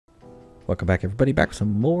Welcome back, everybody. Back with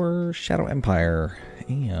some more Shadow Empire.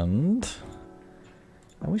 And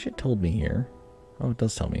I wish it told me here. Oh, it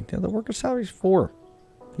does tell me. Yeah, the worker salary is 4.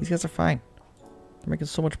 These guys are fine. They're making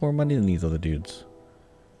so much more money than these other dudes.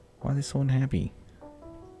 Why are they so unhappy?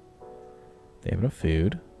 They have enough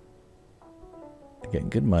food. They're getting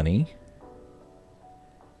good money.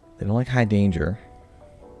 They don't like high danger.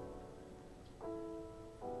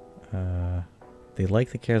 They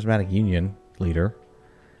like the charismatic union leader.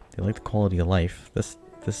 They like the quality of life. This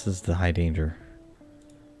is the high danger.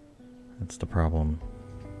 That's the problem.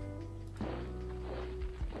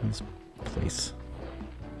 This place.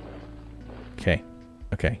 Okay.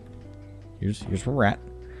 Here's where we're at.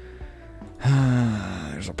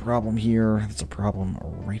 There's a problem here. There's a problem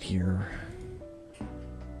right here.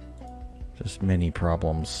 Just many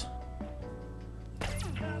problems.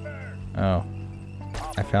 Oh.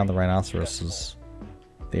 I found the rhinoceroses.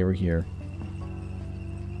 They were here.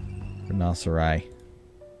 Rhinoceri.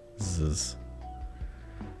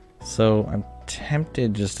 So I'm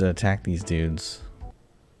tempted just to attack these dudes.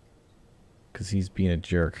 Because he's being a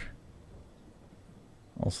jerk.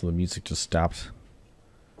 Also, the music just stopped.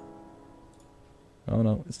 Oh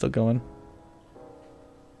no, it's still going.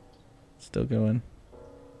 Still going.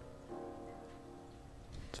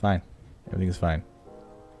 It's fine. Everything is fine.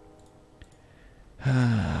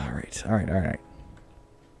 Alright.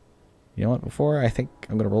 You know what? Before I think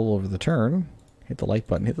I'm going to roll over the turn, hit the like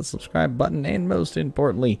button, hit the subscribe button, and most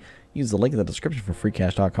importantly, use the link in the description for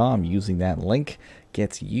freecash.com. Using that link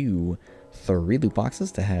gets you 3 loot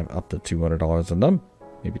boxes to have up to $200 in them.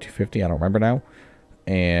 Maybe $250, I don't remember now.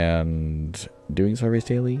 And doing surveys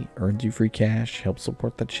daily earns you free cash, helps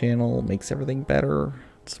support the channel, makes everything better.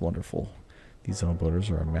 It's wonderful. These zone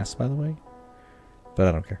builders are a mess, by the way. But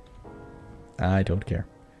I don't care. I don't care.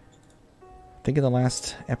 I think in the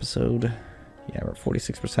last episode, yeah, we're at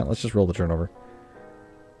 46%. Let's just roll the turnover.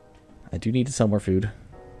 I do need to sell more food.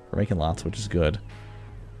 We're making lots, which is good.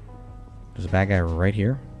 There's a bad guy right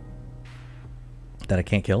here that I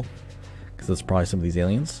can't kill because it's probably some of these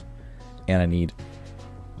aliens. And I need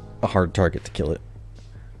a hard target to kill it.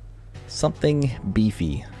 Something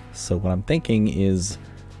beefy. So what I'm thinking is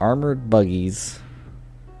armored buggies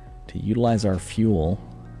to utilize our fuel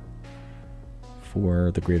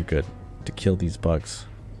for the greater good. To kill these bugs.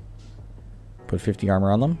 Put 50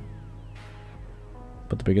 armor on them.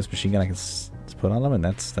 Put the biggest machine gun I can put on them, and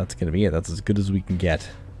that's gonna be it. That's as good as we can get.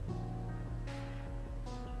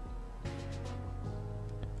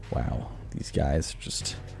 Wow, these guys are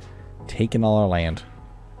just taking all our land.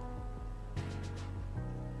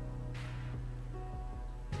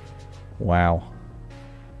 Wow.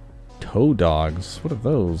 Tow dogs. What are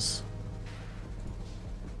those?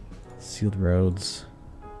 Sealed roads.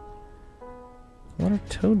 What are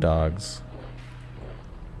tow dogs?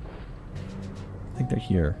 I think they're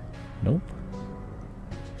here. Nope.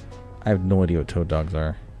 I have no idea what tow dogs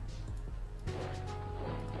are.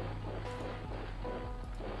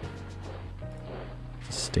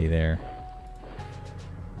 Just stay there.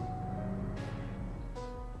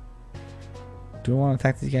 Do I want to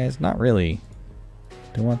attack these guys? Not really.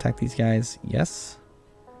 Do I want to attack these guys? Yes.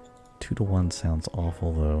 2 to 1 sounds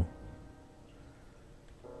awful though.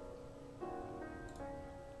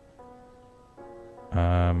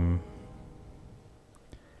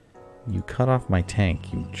 You cut off my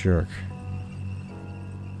tank, you jerk.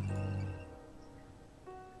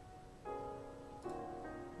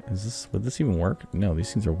 Would this even work? No,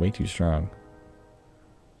 these things are way too strong.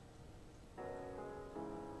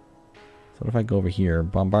 So what if I go over here,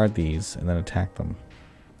 bombard these, and then attack them?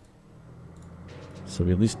 So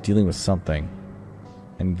we're at least dealing with something.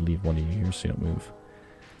 I need to leave one of you here so you don't move.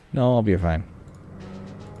 No, I'll be fine.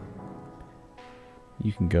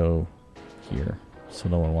 You can go here so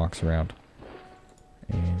no one walks around.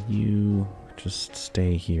 And you just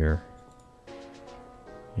stay here.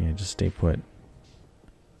 Yeah, just stay put.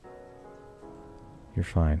 You're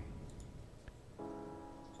fine.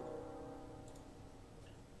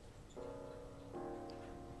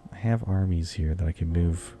 I have armies here that I can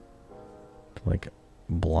move to like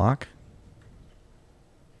block.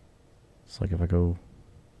 It's like if I go...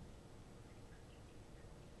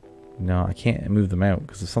 No, I can't move them out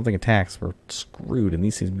because if something attacks, we're screwed. And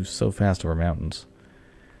these things move so fast over mountains.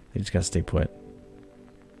 They just gotta stay put.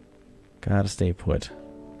 Gotta stay put.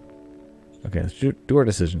 Okay, let's do our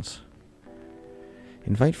decisions.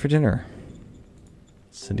 Invite for dinner.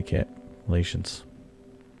 Syndicate relations.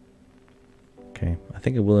 Okay, I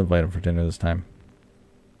think I will invite him for dinner this time.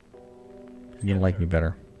 He's gonna like me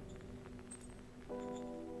better.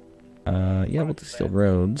 Yeah, we'll do sealed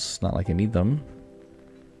roads. Not like I need them.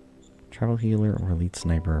 Travel healer or elite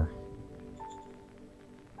sniper.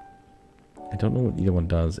 I don't know what either one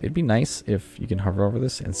does. It'd be nice if you can hover over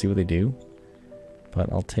this and see what they do.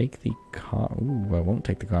 But I'll take the ooh, I won't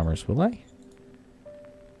take the commerce, will I?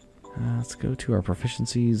 Let's go to our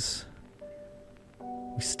proficiencies.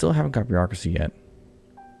 We still haven't got bureaucracy yet.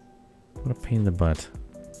 What a pain in the butt.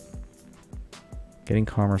 Getting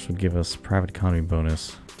commerce would give us private economy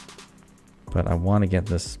bonus. But I want to get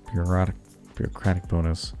this bureaucratic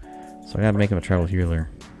bonus. So I gotta make him a travel healer.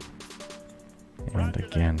 And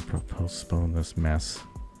again, postpone this mess.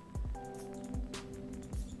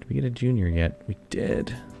 Did we get a junior yet? We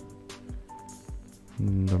did.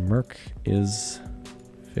 The merc is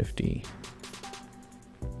 50.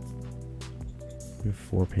 We have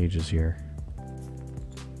 4 pages here.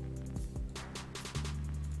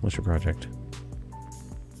 What's your project?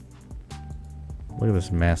 Look at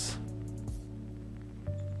this mess.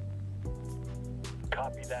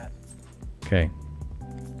 Copy that. Okay.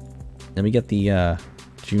 Let me get the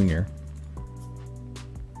junior.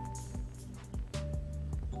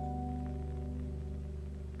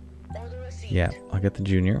 Yeah, I'll get the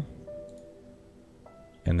junior.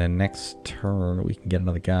 And then next turn we can get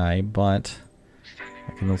another guy, but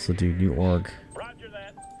I can also do new org. Roger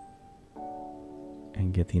that.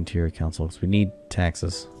 And get the Interior Council, because we need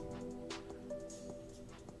taxes.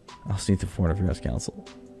 I also need the Foreign Affairs Council.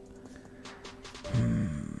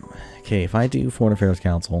 Okay, if I do Foreign Affairs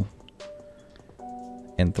Council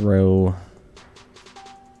and throw...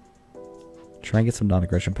 Try and get some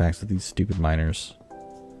non-aggression pacts with these stupid miners.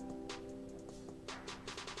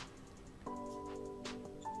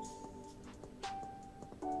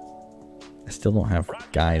 I still don't have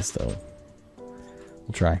guys, though.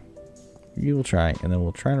 We'll try. We will try, and then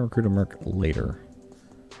we'll try and recruit a merc later.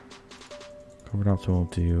 Covert ops will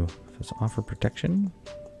do. Does offer protection?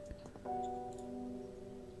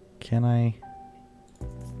 Can I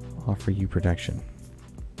offer you protection?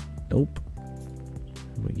 Nope.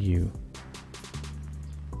 How about you?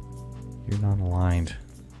 You're not aligned.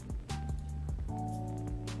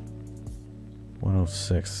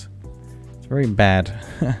 106. It's very bad.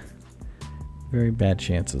 Very bad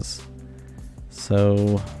chances.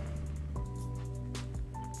 So,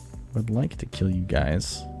 would like to kill you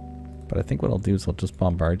guys, but I think what I'll do is I'll just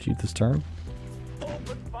bombard you this turn.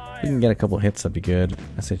 If we can get a couple hits, that'd be good.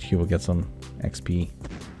 SHQ will get some XP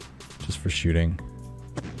just for shooting.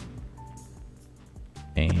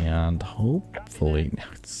 And hopefully, now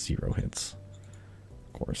it's 0 hits.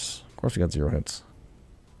 Of course we got 0 hits.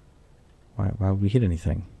 Why would we hit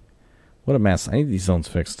anything? What a mess. I need these zones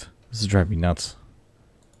fixed. This is driving me nuts.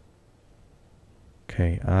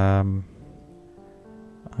 Okay, I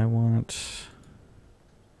want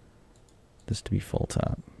this to be full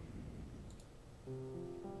top.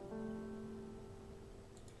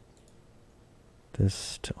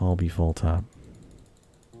 This to all be full top.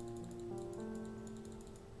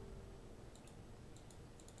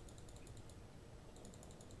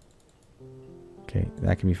 Okay,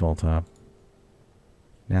 that can be full top.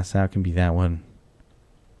 Nassau can be that one,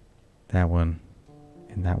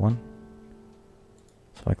 and that one.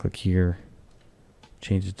 So I click here,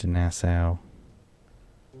 change it to Nassau.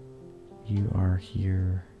 You are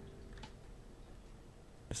here.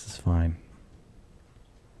 This is fine.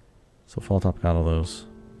 So fall top got all those.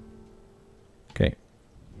 Okay.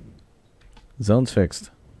 Zones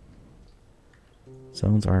fixed.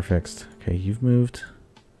 Zones are fixed. Okay, you've moved.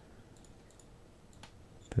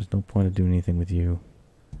 There's no point of doing anything with you.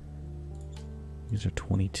 These are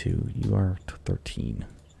 22. You are 13.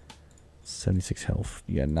 76 health.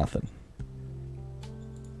 You got nothing.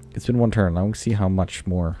 It's been 1 turn. I want to see how much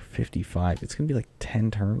more. 55. It's going to be like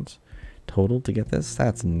 10 turns total to get this.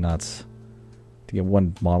 That's nuts. To get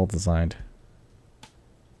 1 model designed.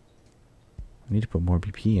 I need to put more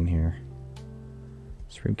BP in here.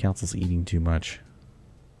 Supreme Council's eating too much.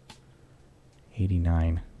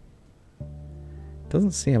 89.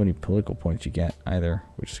 Doesn't say how many political points you get either,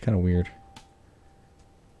 which is kind of weird.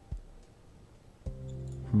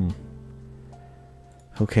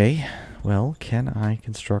 Okay, well, can I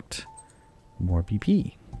construct more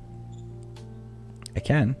BP? I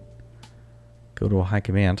can. Go to a high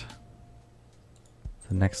command.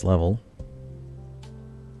 The next level.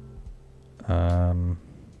 It's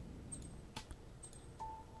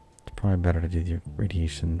probably better to do the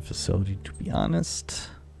radiation facility, to be honest.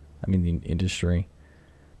 I mean the industry.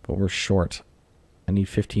 But we're short. I need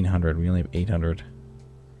 1,500. We only have 800.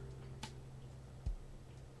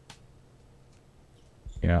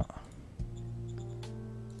 Yeah.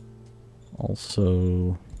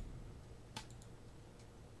 Also,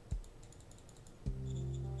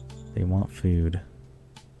 they want food.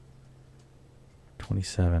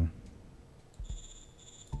 27.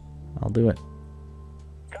 I'll do it.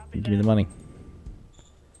 Copy Give me the money.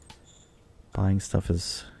 Buying stuff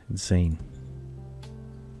is insane.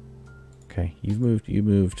 Okay, you've moved, you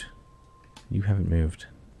moved. You haven't moved.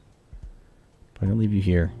 But I'm gonna leave you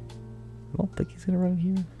here. I don't think he's gonna run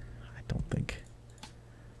here. I don't think.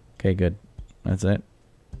 Okay, good. That's it.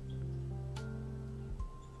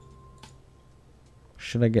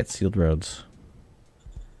 Should I get sealed roads?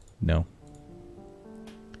 No.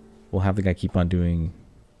 We'll have the guy keep on doing...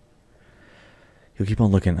 He'll keep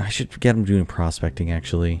on looking. I should get him doing prospecting,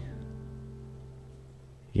 actually.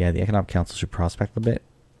 Yeah, the Economic Council should prospect a bit.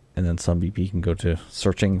 And then some BP can go to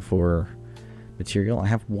searching for material. I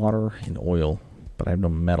have water and oil, but I have no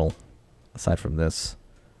metal aside from this.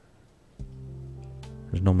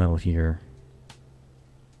 There's no metal here.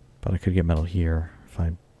 But I could get metal here if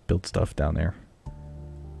I build stuff down there.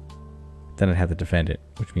 Then I'd have to defend it,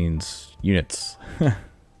 which means units.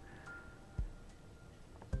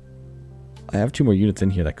 I have 2 more units in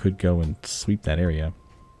here that could go and sweep that area.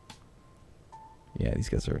 Yeah, these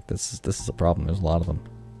guys are... This is a problem. There's a lot of them.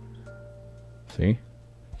 See?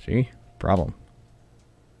 See? Problem.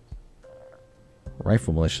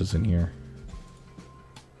 Rifle militias in here.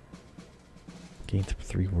 Gained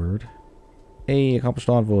 3 word. Hey, accomplished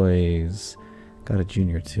envoys. Got a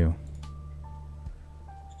junior too.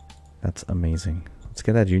 That's amazing. Let's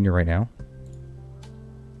get that junior right now.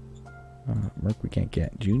 Merc we can't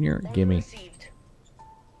get. Junior, gimme.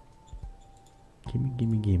 Gimme,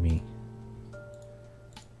 gimme, gimme.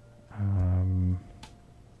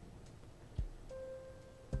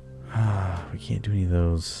 We can't do any of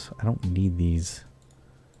those. I don't need these.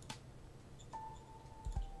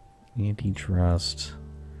 Antitrust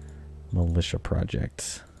militia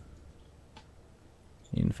project.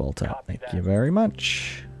 In Volta. Thank you very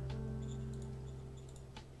much.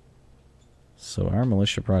 So our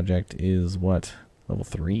militia project is what? Level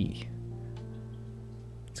 3.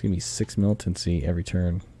 It's gonna be 6 militancy every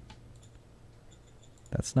turn.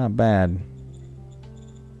 That's not bad.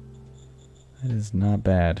 That is not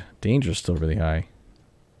bad. Danger's still really high.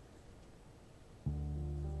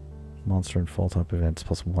 Monster and fall top events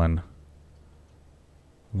 +1.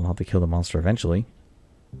 We'll have to kill the monster eventually.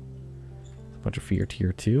 A bunch of fear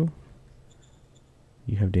tier 2.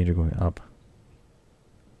 You have danger going up.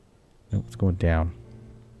 Nope, it's going down.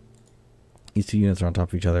 These 2 units are on top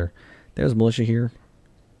of each other. There's militia here.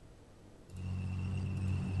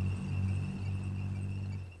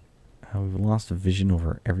 We've lost a vision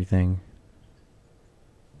over everything.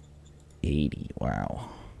 80, wow.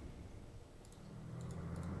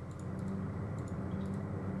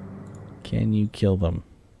 Can you kill them?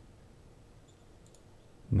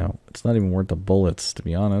 No, it's not even worth the bullets, to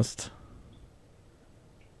be honest.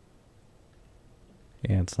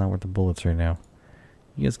 Yeah, it's not worth the bullets right now.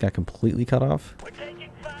 You guys got completely cut off?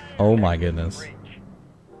 Oh my goodness.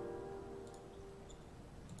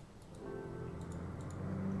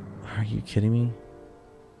 Are you kidding me?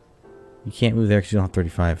 You can't move there because you don't have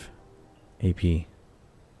 35 AP.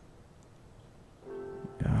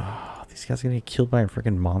 Oh, these guys are gonna get killed by a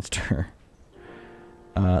freaking monster.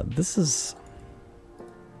 This is...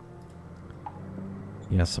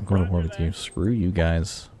 Yes, I'm going to war with you. Screw you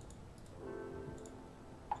guys.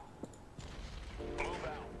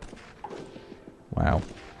 Wow.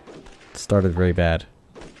 It started very bad.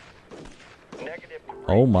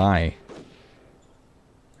 Oh my. You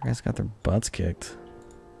guys got their butts kicked.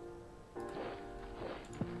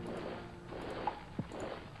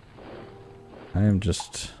 I am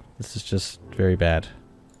just... This is just very bad.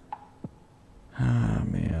 Ah,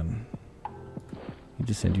 man. You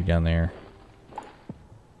just send you down there.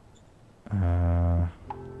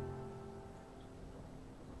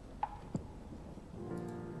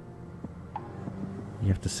 You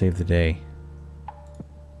have to save the day.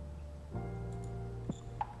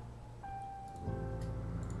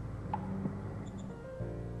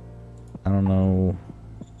 I don't know.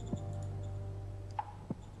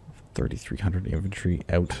 3,300 infantry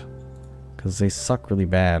out. Because they suck really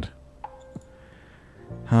bad.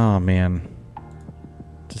 Oh man.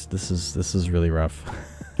 Just this is really rough.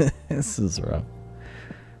 This is rough.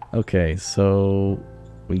 Okay, so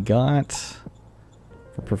we got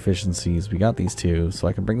for proficiencies, we got these 2, so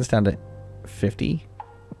I can bring this down to 50,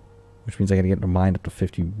 which means I gotta get the mind up to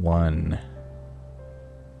 51.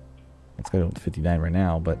 Let's go to 59 right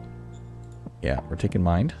now, but yeah, we're taking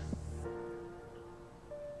mind.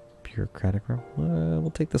 Bureaucratic,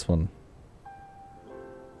 we'll take this one.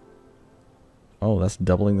 Oh, that's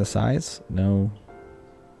doubling the size? No.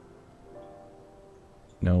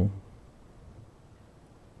 No.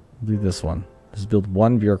 We'll do this one. Just build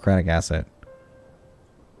 1 bureaucratic asset.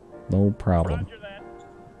 No problem.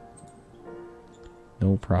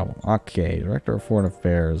 No problem. Okay, Director of Foreign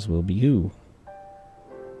Affairs will be you.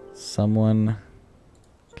 Someone.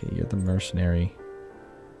 Okay, you're the mercenary.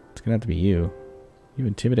 It's gonna have to be you. You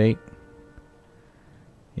intimidate.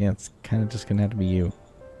 Yeah, it's kind of just gonna have to be you.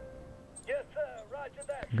 Yes, sir. Roger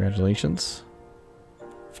that. Congratulations.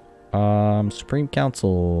 Supreme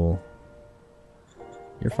Council.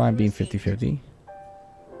 You're fine being 50-50.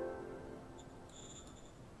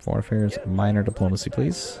 Foreign Affairs, minor diplomacy,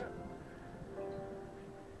 please.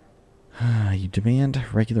 You demand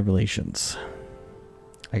regular relations.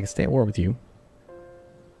 I can stay at war with you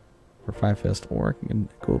for 5 fist, or I can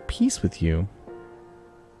go peace with you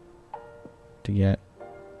to get.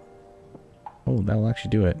 Oh, that'll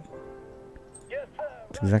actually do it. Yes, sir.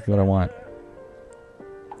 That's exactly what I want.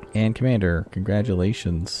 And Commander,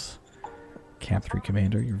 congratulations. Cap 3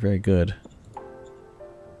 Commander, you're very good.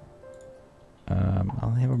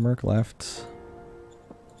 I'll have a merc left.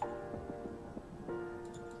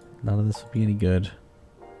 None of this would be any good.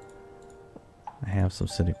 I have some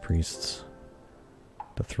city priests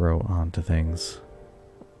to throw onto things.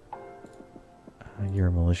 You're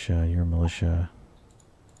a militia, you're a militia.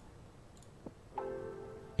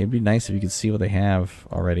 It'd be nice if you could see what they have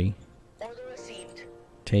already.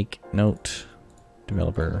 Take note,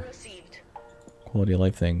 developer. Quality of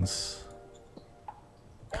life things.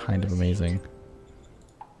 Kind of amazing.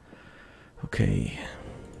 Okay.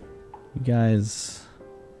 You guys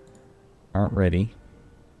aren't ready.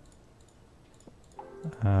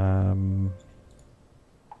 We're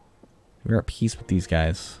at peace with these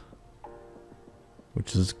guys.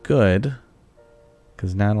 Which is good.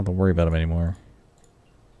 Because now I don't have to worry about them anymore.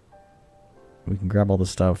 We can grab all this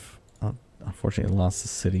stuff. Unfortunately, I lost the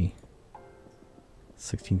city.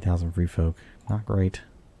 16,000 free folk. Not great.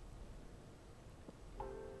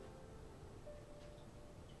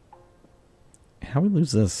 How we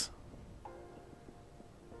lose this?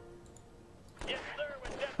 Yes, sir. We're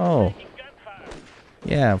definitely Oh. taking gunfire.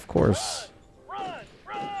 Yeah, of course. Run!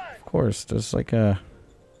 Of course. There's like a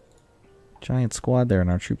giant squad there and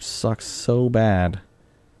our troops suck so bad.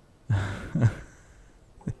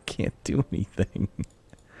 They can't do anything.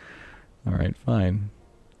 Alright, fine.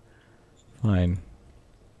 Fine.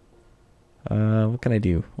 What can I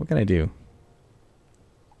do? What can I do?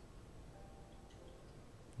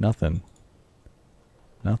 Nothing.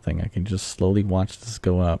 Nothing. I can just slowly watch this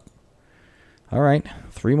go up. Alright,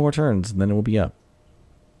 3 more turns and then it will be up.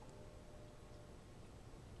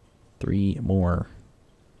 3 more.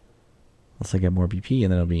 Unless I get more BP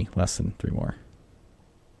and then it'll be less than 3 more.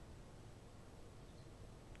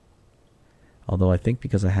 Although I think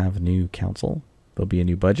because I have a new council, there'll be a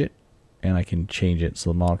new budget, and I can change it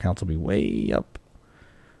so the model council will be way up.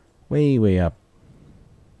 Way, way up.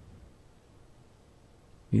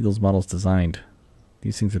 Need those models designed.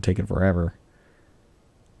 These things are taking forever.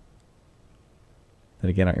 Then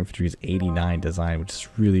again, our infantry is 89 design, which is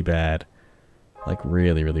really bad. Like,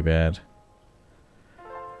 really, really bad.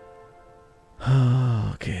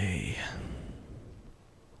 Okay.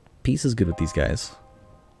 Peace is good with these guys.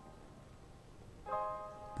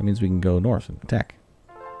 That means we can go north and attack.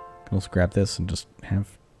 Can also grab this and just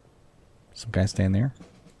have some guys stand there.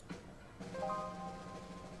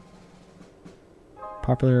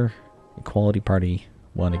 Popular Equality Party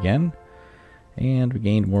won again. And we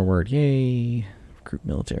gained more word. Yay! Recruit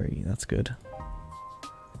military. That's good.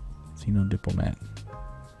 Xeno diplomat.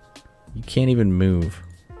 You can't even move.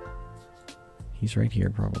 He's right here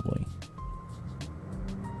probably.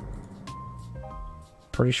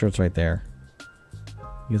 Pretty sure it's right there.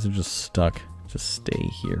 You guys are just stuck. Just stay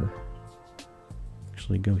here.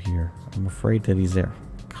 Actually, go here. I'm afraid that he's there.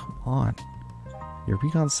 Come on. Your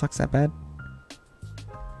recon sucks that bad?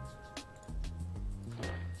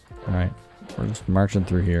 Alright. We're just marching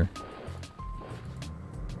through here.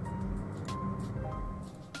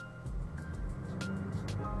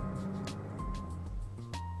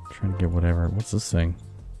 Trying to get whatever. What's this thing?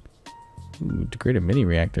 Ooh, degraded mini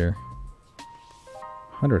reactor.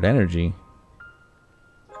 100 energy.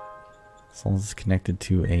 As long as it's connected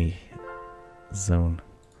to a zone.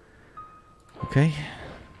 Okay.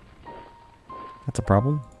 That's a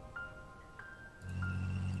problem.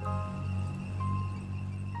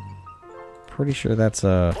 Pretty sure that's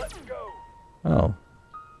a... Let's go. Oh.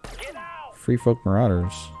 Get out. Free folk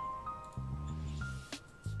marauders.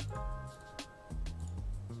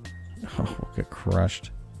 Oh, we'll get crushed.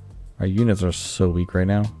 Our units are so weak right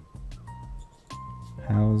now.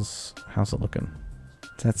 How's it looking?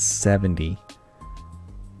 It's at 70.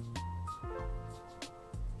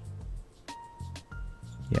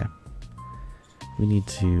 Yeah. We need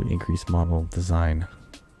to increase model design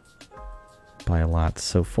by a lot.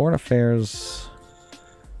 So foreign affairs,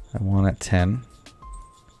 I want at 10.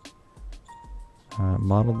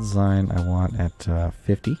 Model design I want at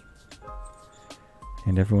 50.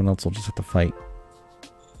 And everyone else will just have to fight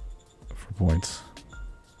for points.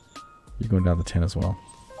 You're going down to 10 as well.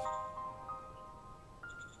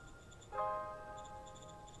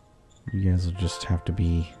 You guys will just have to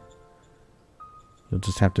be... You'll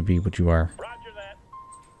just have to be what you are. Roger that.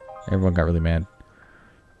 Everyone got really mad.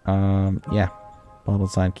 Yeah. Model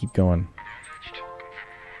design, keep going.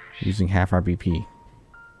 Using half our BP.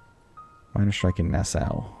 Minor strike in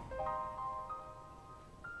Nassau.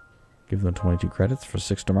 Give them 22 credits for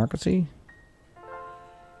 6 democracy.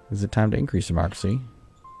 Is it time to increase democracy?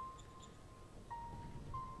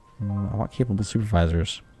 I want capable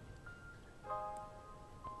supervisors.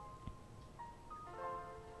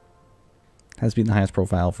 Has been the highest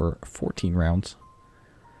profile for 14 rounds.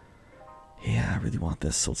 Yeah, I really want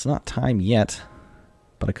this. So it's not time yet.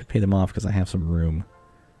 But I could pay them off because I have some room.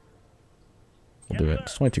 We'll do it.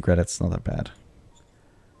 It's 22 credits. Not that bad.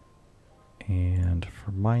 And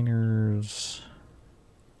for miners...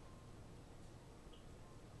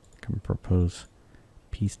 Can we propose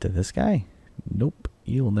peace to this guy? Nope.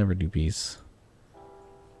 You will never do peace.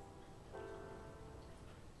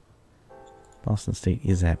 Boston State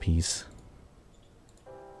is at peace.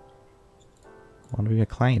 Want to be a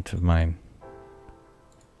client of mine.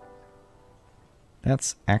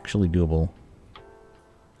 That's actually doable.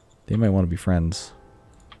 They might want to be friends.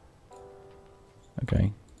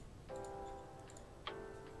 Okay.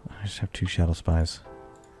 I just have 2 shadow spies.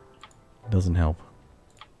 Doesn't help.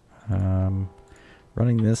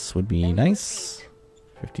 Running this would be nice.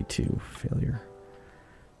 52 failure.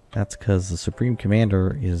 That's because the Supreme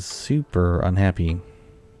Commander is super unhappy.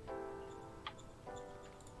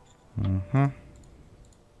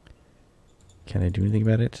 Can I do anything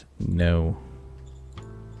about it? No.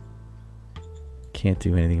 Can't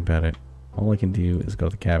do anything about it. All I can do is go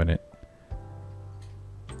to the cabinet.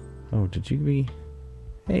 Oh, did you be...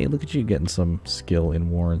 Hey, look at you getting some skill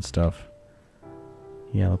in war and stuff.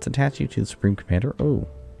 Yeah, let's attach you to the Supreme Commander. Oh,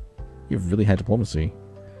 you have really high diplomacy.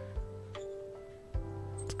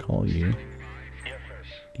 Let's call you.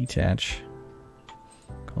 Detach.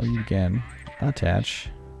 Call you again. Attach.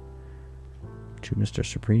 To Mr.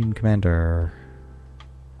 Supreme Commander.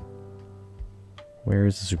 Where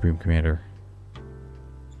is the Supreme Commander?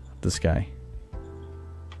 This guy.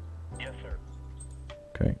 Yes, sir.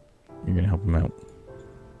 Okay. You're going to help him out.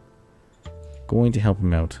 Going to help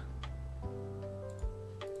him out.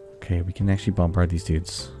 Okay, we can actually bombard these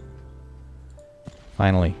dudes.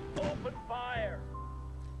 Finally. Open fire.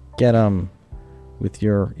 Get him! With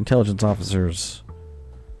your intelligence officers.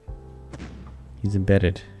 He's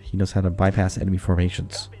embedded. He knows how to bypass enemy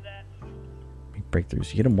formations. Copy that. Make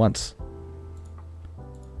breakthroughs. You hit him once.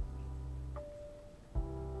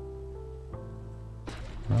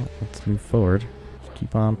 Well, let's move forward. Just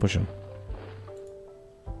keep on pushing.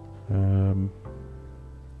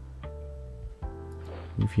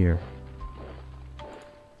 Move here.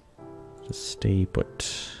 Just stay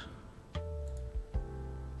put.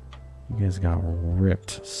 You guys got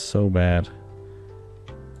ripped so bad.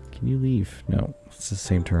 Can you leave? No, it's the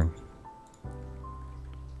same turn.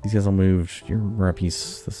 These guys all moved. We're at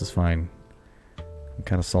peace. This is fine. I'm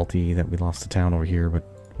kind of salty that we lost the town over here, but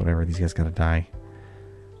whatever. These guys gotta die.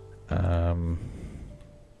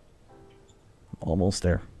 Almost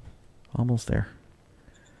there. Almost there.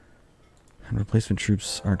 And replacement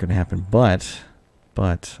troops aren't going to happen, but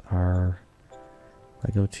our... If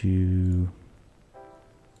I go to...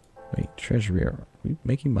 Wait, treasury, are we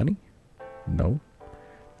making money? No.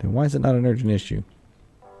 Then why is it not an urgent issue?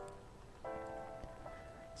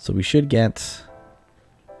 So we should get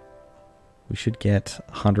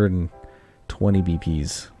 120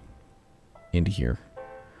 BPs into here,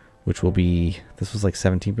 which will be, this was like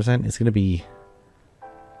 17%. It's going to be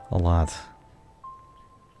a lot.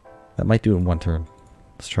 That might do it in one turn.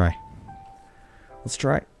 Let's try. Let's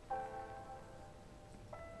try.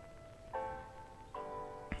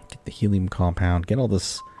 Get the helium compound. Get all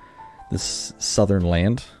this southern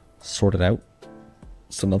land sorted out,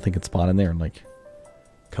 so nothing can spawn in there and like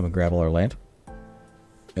come and grab all our land.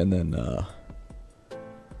 And then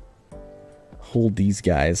hold these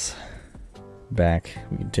guys back.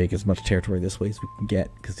 We can take as much territory this way as we can get,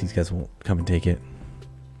 because these guys won't come and take it.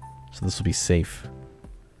 So this will be safe.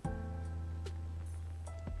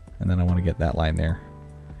 And then I want to get that line there.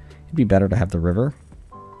 It'd be better to have the river.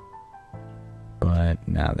 But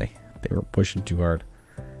nah, they were pushing too hard.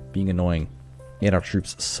 Being annoying. And our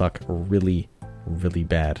troops suck really, really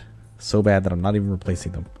bad. So bad that I'm not even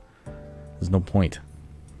replacing them. There's no point.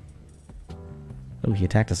 Oh, he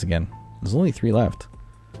attacked us again. There's only 3 left.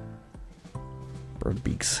 Bird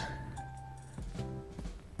beaks.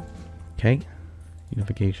 Okay.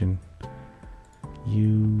 Unification.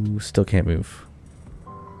 You still can't move.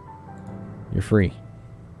 You're free.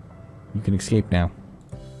 You can escape now.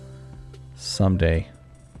 Someday.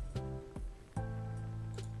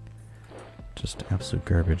 Just absolute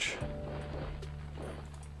garbage.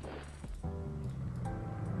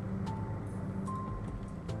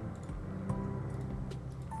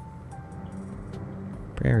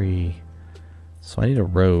 Prairie. So I need a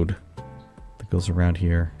road that goes around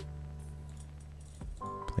here.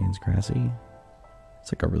 Plains grassy.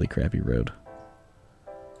 It's like a really crappy road.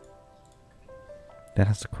 That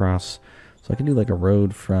has to cross. So I can do like a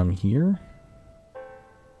road from here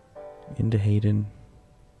into Hayden.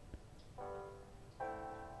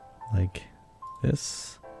 Like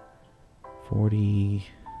this. 40,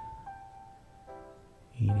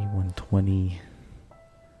 80, 120.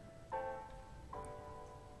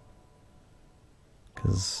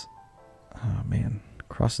 Because, oh man,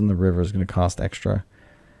 crossing the river is going to cost extra.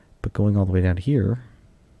 But going all the way down here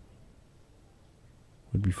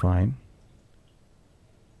would be fine.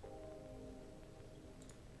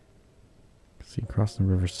 See, crossing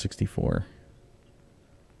the river is 64.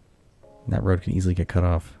 And that road can easily get cut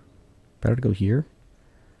off. Better to go here.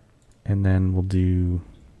 And then we'll do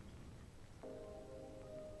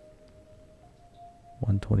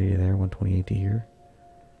 120 to there, 128 to here.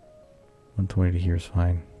 120 to here is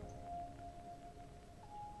fine.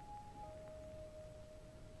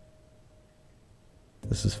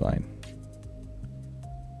 This is fine.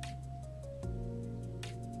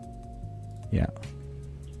 Yeah.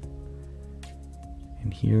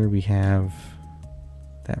 And here we have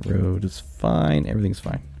that road is fine. Everything's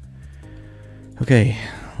fine. Okay,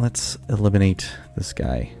 let's eliminate this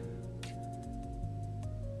guy.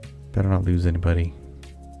 Better not lose anybody.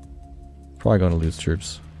 Probably going to lose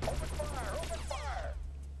troops.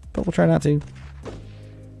 But we'll try not to.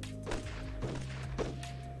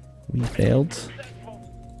 We failed.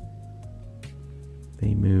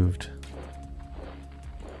 They moved.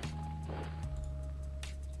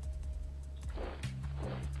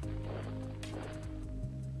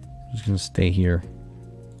 I'm just gonna stay here.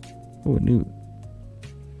 Oh, a new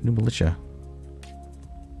militia.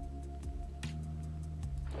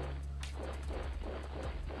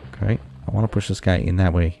 Okay, I want to push this guy in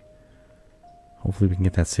that way. Hopefully we can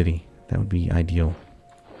get that city. That would be ideal.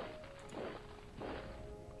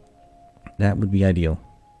 That would be ideal.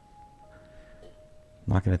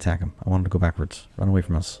 I'm not going to attack him. I want him to go backwards. Run away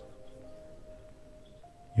from us.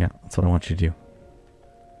 Yeah, that's what I want you to do.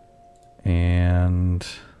 And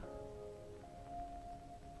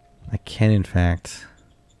I can, in fact,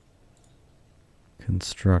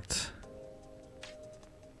 construct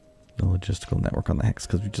the logistical network on the hex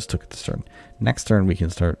because we just took it this turn. Next turn we can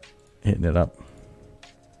start hitting it up.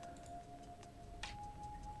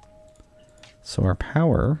 So our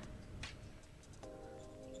power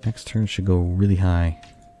next turn should go really high.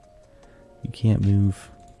 You can't move.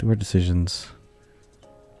 Do our decisions.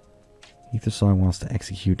 Ether Song wants to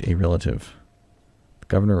execute a relative. The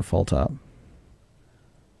governor of Falltop.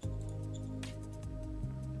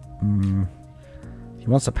 He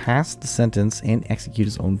wants to pass the sentence and execute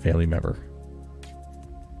his own family member.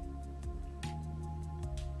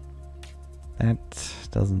 That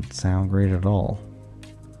doesn't sound great at all.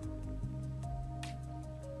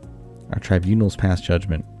 Our tribunals pass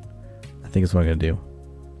judgment. I think is what I'm going to do.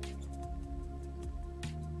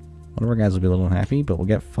 One of our guys will be a little unhappy, but we'll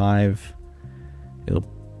get 5.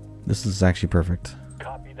 This is actually perfect.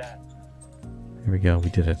 Copy that. Here we go. We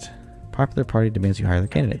did it. Popular party demands you hire the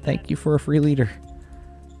candidate. Thank you for a free leader.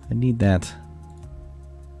 I need that.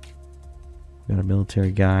 We got a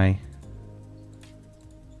military guy.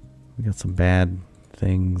 We got some bad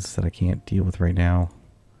things that I can't deal with right now.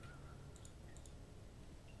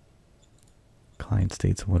 Client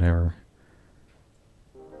states, whatever.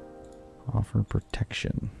 Offer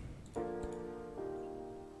protection. I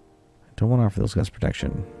don't want to offer those guys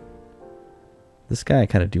protection. This guy I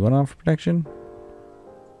kind of do want to offer protection.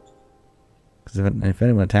 Because if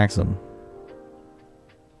anyone attacks them,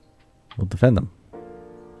 we'll defend them.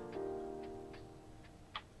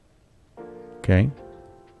 Okay.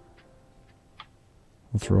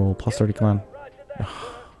 Let's roll. Plus 30, come on.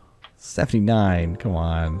 Oh, 79, come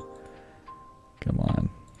on. Come on.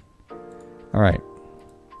 Alright.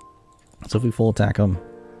 So if we full attack them,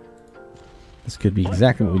 this could be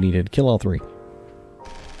exactly what we needed. Kill all 3.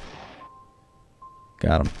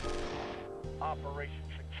 Got him. Operation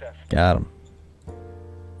success. Got him.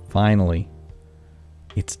 Finally.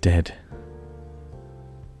 It's dead.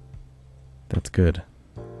 That's good.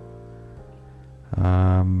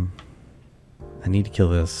 I need to kill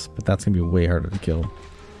this, but that's going to be way harder to kill.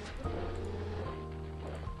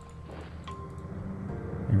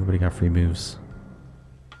 Everybody got free moves.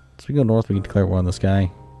 So we go north, we can declare war on this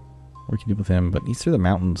guy. Or we can deal with him, but he's through the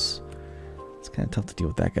mountains. It's kind of tough to deal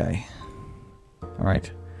with that guy.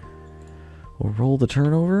 Alright. We'll roll the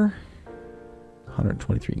turnover.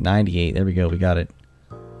 123, 98. There we go, we got it.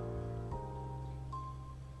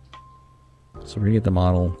 So we're going to get the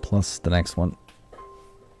model plus the next one.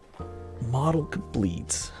 Model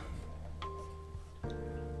complete. I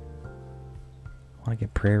want to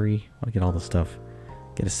get prairie. I want to get all this stuff.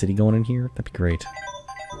 Get a city going in here. That'd be great.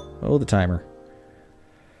 Oh, the timer.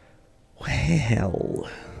 Well,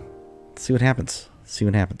 let's see what happens. See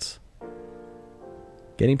what happens.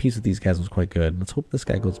 Getting peace with these guys was quite good. Let's hope this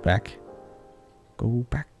guy goes back. Go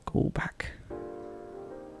back, go back.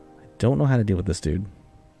 I don't know how to deal with this dude.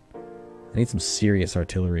 I need some serious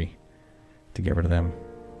artillery to get rid of them.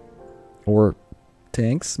 Or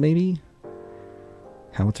tanks, maybe?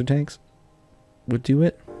 Howitzer tanks would do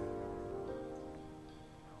it.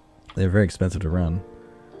 They're very expensive to run.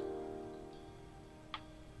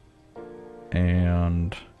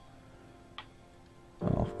 And...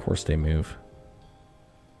 oh, of course they move.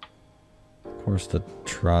 Of course the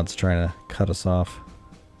Trod's trying to cut us off.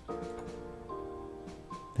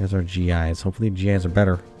 There's our GIs. Hopefully GIs are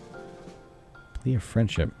better. Plea of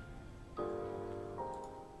friendship.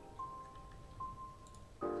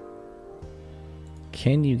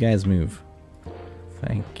 Can you guys move?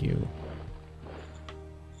 Thank you.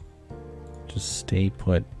 Just stay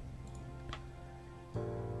put.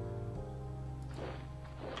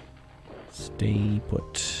 Stay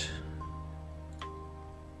put.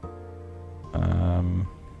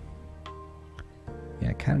 Yeah,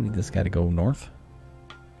 I kind of need this guy to go north.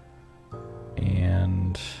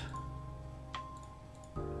 And...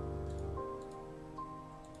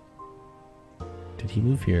 did he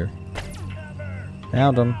move here?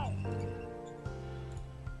 Found him.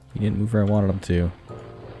 He didn't move where I wanted him to.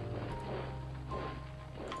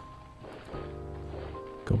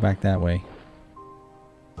 Go back that way.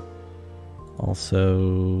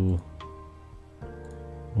 Also,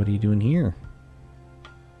 what are you doing here?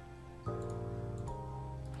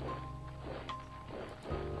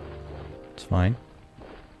 It's fine.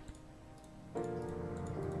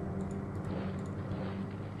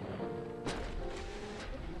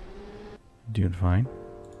 Doing fine.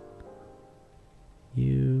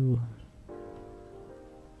 You...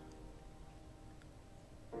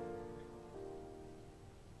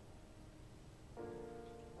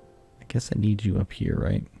 I guess I need you up here,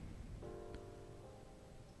 right?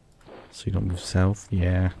 So you don't move south?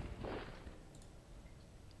 Yeah.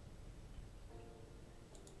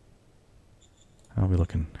 How are we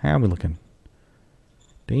looking? How are we looking?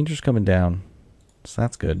 Danger's coming down. So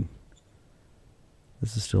that's good.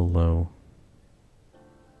 This is still low.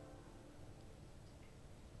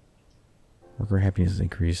 Worker happiness is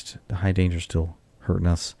increased. The high danger still hurting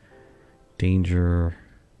us. Danger...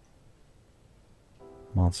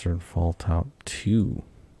 monster and fall top 2.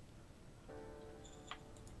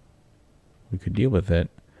 We could deal with it,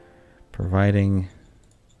 providing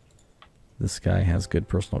this guy has good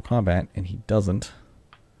personal combat, and he doesn't.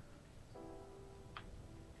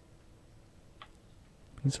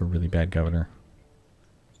 He's a really bad governor.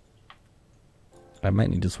 I might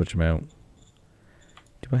need to switch him out.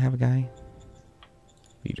 Do I have a guy?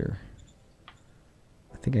 Leader.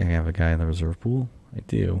 I think I have a guy in the reserve pool. I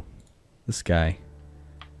do. This guy.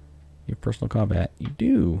 You have personal combat. You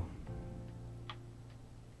do.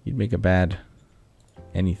 You'd make a bad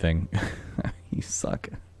anything. You suck.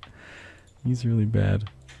 He's really bad.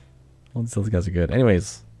 All these guys are good.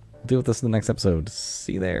 Anyways, we'll deal with this in the next episode.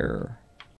 See you there.